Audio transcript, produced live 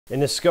In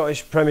the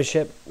Scottish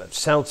Premiership,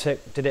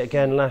 Celtic did it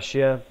again last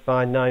year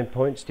by 9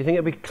 points. Do you think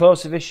it'll be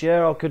closer this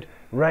year, or could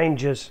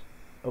Rangers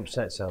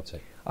upset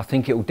Celtic? I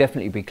think it will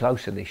definitely be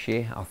closer this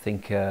year. I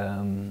think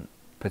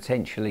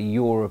potentially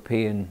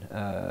European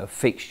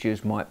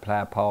fixtures might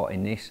play a part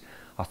in this.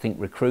 I think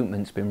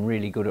recruitment's been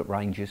really good at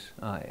Rangers.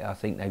 I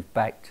think they've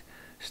backed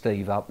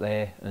Steve up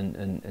there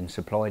and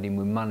supplied him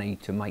with money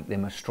to make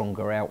them a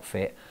stronger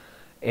outfit.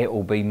 It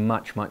will be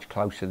much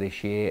closer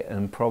this year,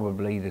 and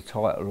probably the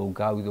title will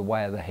go the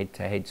way of the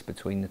head-to-heads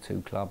between the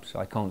two clubs.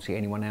 I can't see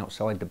anyone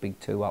outside the big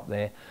two up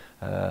there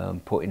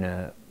putting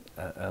a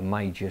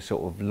major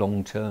sort of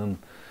long-term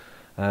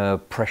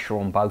pressure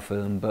on both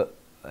of them, but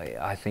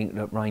I think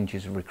that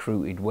Rangers have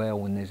recruited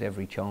well, and there's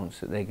every chance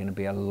that they're going to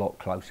be a lot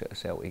closer to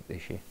Celtic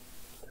this year.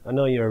 I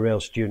know you're a real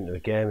student of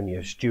the game and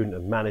you're a student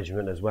of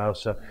management as well,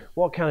 so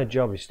what kind of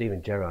job is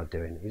Steven Gerrard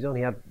doing? He's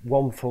only had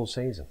one full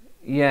season.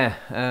 Yeah,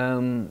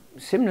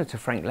 similar to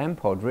Frank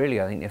Lampard, really.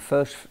 I think their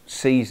first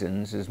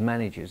seasons as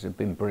managers have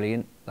been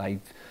brilliant.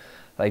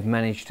 They've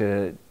managed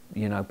to,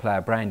 you know, play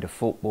a brand of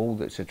football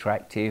that's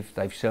attractive.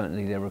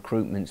 Their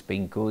recruitment's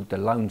been good. The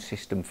loan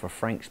system for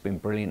Frank's been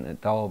brilliant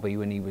at Derby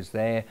when he was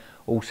there.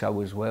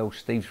 Also as well,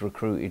 Steve's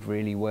recruited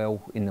really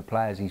well in the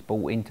players he's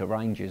brought into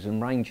Rangers, and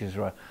Rangers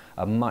are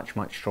a much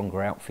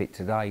stronger outfit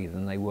today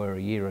than they were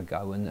a year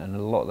ago, and a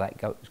lot of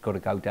that has got to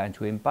go down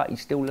to him. But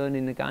he's still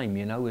learning the game,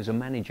 you know, as a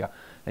manager,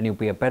 and he'll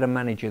be a better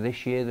manager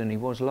this year than he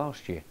was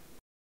last year.